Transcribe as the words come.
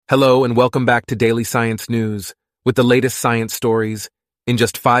Hello and welcome back to Daily Science News, with the latest science stories, in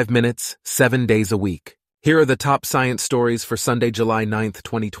just 5 minutes, 7 days a week. Here are the top science stories for Sunday, July 9th,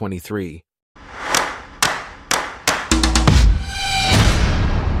 2023.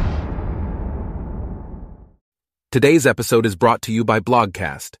 Today's episode is brought to you by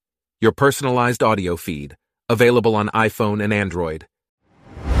Blogcast, your personalized audio feed, available on iPhone and Android.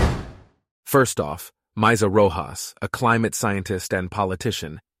 First off, Maysa Rojas, a climate scientist and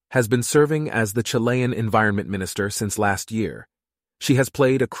politician, has been serving as the Chilean environment minister since last year. She has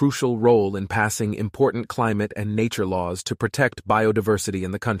played a crucial role in passing important climate and nature laws to protect biodiversity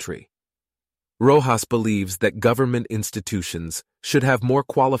in the country. Rojas believes that government institutions should have more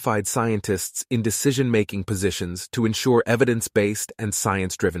qualified scientists in decision-making positions to ensure evidence-based and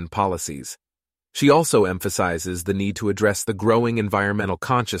science-driven policies. She also emphasizes the need to address the growing environmental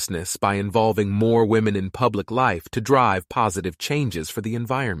consciousness by involving more women in public life to drive positive changes for the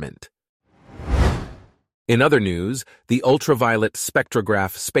environment. In other news, the Ultraviolet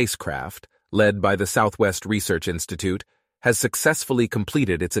Spectrograph spacecraft, led by the Southwest Research Institute, has successfully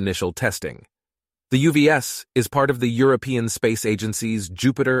completed its initial testing. The UVS is part of the European Space Agency's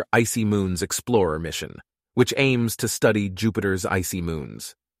Jupiter Icy Moons Explorer mission, which aims to study Jupiter's icy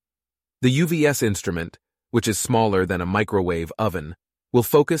moons. The UVS instrument, which is smaller than a microwave oven, will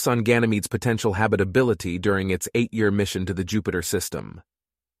focus on Ganymede's potential habitability during its 8-year mission to the Jupiter system.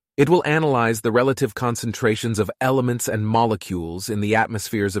 It will analyze the relative concentrations of elements and molecules in the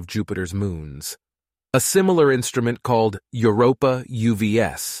atmospheres of Jupiter's moons. A similar instrument called Europa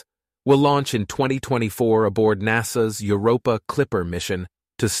UVS will launch in 2024 aboard NASA's Europa Clipper mission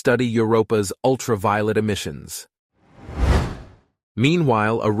to study Europa's ultraviolet emissions.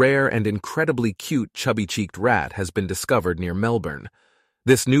 Meanwhile, a rare and incredibly cute chubby-cheeked rat has been discovered near Melbourne.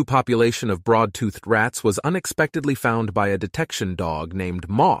 This new population of broad-toothed rats was unexpectedly found by a detection dog named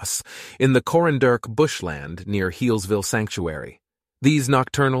Moss in the Corandurk bushland near Healesville Sanctuary. These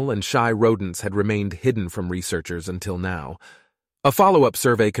nocturnal and shy rodents had remained hidden from researchers until now. A follow-up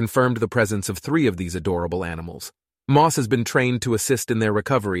survey confirmed the presence of 3 of these adorable animals. Moss has been trained to assist in their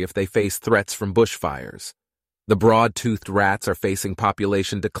recovery if they face threats from bushfires. The broad-toothed rats are facing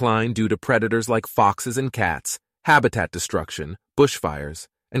population decline due to predators like foxes and cats, habitat destruction, bushfires,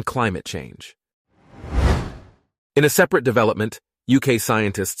 and climate change. In a separate development, UK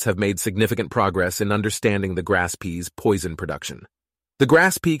scientists have made significant progress in understanding the grass pea's poison production. The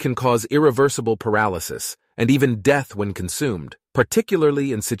grass pea can cause irreversible paralysis and even death when consumed,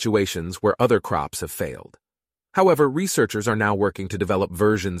 particularly in situations where other crops have failed. However, researchers are now working to develop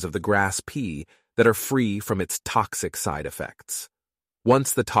versions of the grass pea that are free from its toxic side effects.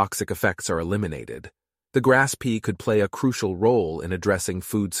 Once the toxic effects are eliminated, the grass pea could play a crucial role in addressing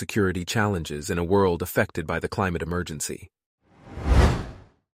food security challenges in a world affected by the climate emergency.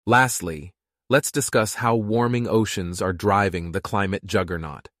 Lastly, let's discuss how warming oceans are driving the climate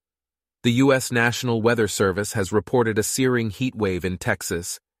juggernaut. The U.S. National Weather Service has reported a searing heat wave in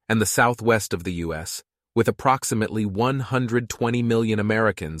Texas and the southwest of the U.S., with approximately 120 million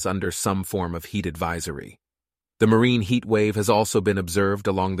Americans under some form of heat advisory. The marine heat wave has also been observed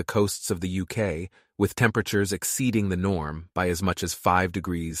along the coasts of the UK, with temperatures exceeding the norm by as much as 5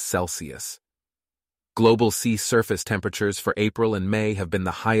 degrees Celsius. Global sea surface temperatures for April and May have been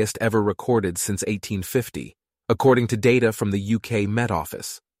the highest ever recorded since 1850, according to data from the UK Met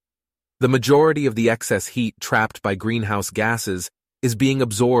Office. The majority of the excess heat trapped by greenhouse gases is being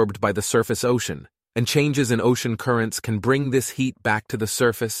absorbed by the surface ocean, and changes in ocean currents can bring this heat back to the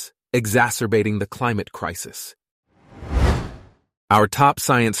surface, exacerbating the climate crisis. Our top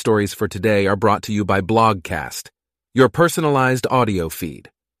science stories for today are brought to you by Blogcast, your personalized audio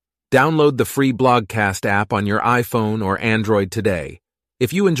feed. Download the free Blogcast app on your iPhone or Android today.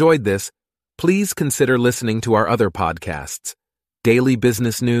 If you enjoyed this, please consider listening to our other podcasts: Daily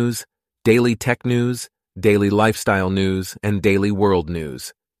Business News, Daily Tech News, Daily Lifestyle News, and Daily World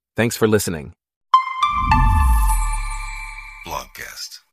News. Thanks for listening. Blogcast.